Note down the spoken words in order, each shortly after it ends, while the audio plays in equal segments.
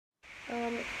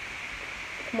Um,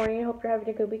 Good morning, I hope you're having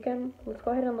a good weekend. Let's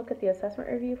go ahead and look at the assessment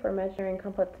review for imaginary and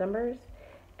complex numbers.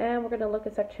 And we're going to look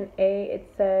at section A. It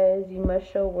says you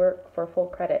must show work for full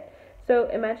credit. So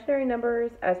imaginary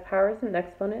numbers as powers and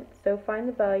exponents. So find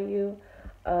the value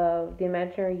of the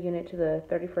imaginary unit to the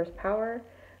 31st power.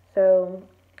 So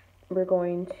we're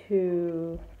going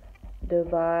to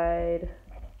divide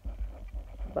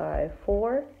by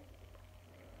 4.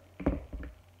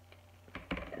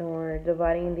 And we're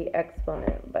dividing the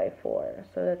exponent by 4.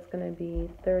 So that's going to be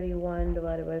 31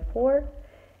 divided by 4.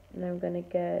 And I'm going to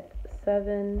get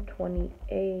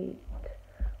 728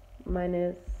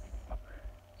 minus,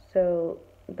 so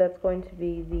that's going to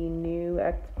be the new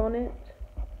exponent,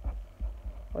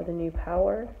 or the new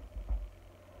power.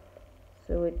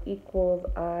 So it equals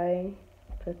I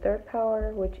to the third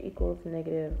power, which equals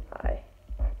negative I.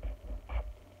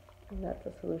 And that's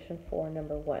a solution for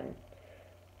number 1.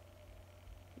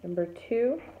 Number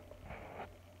 2,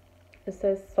 it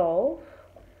says solve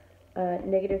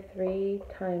negative 3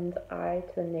 times I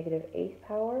to the negative 8th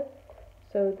power.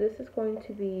 So this is going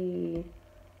to be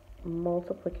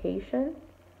multiplication.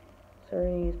 So we're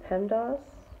going to use PEMDAS.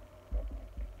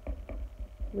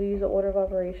 We use the order of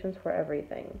operations for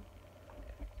everything.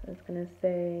 So it's going to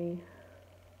say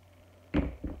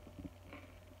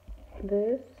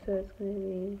this, so it's going to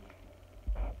be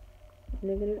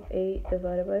negative 8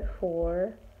 divided by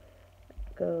 4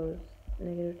 goes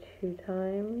negative 2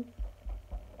 times.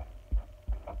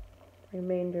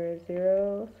 Remainder is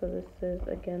 0, so this is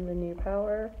again the new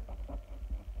power.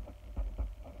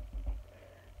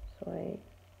 So I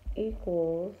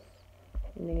equals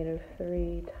negative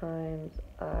 3 times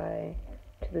I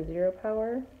to the 0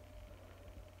 power,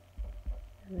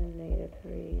 and then negative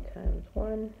 3 times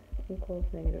 1 equals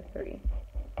negative 3.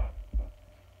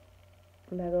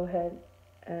 And now go ahead,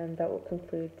 and that will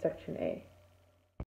conclude section A.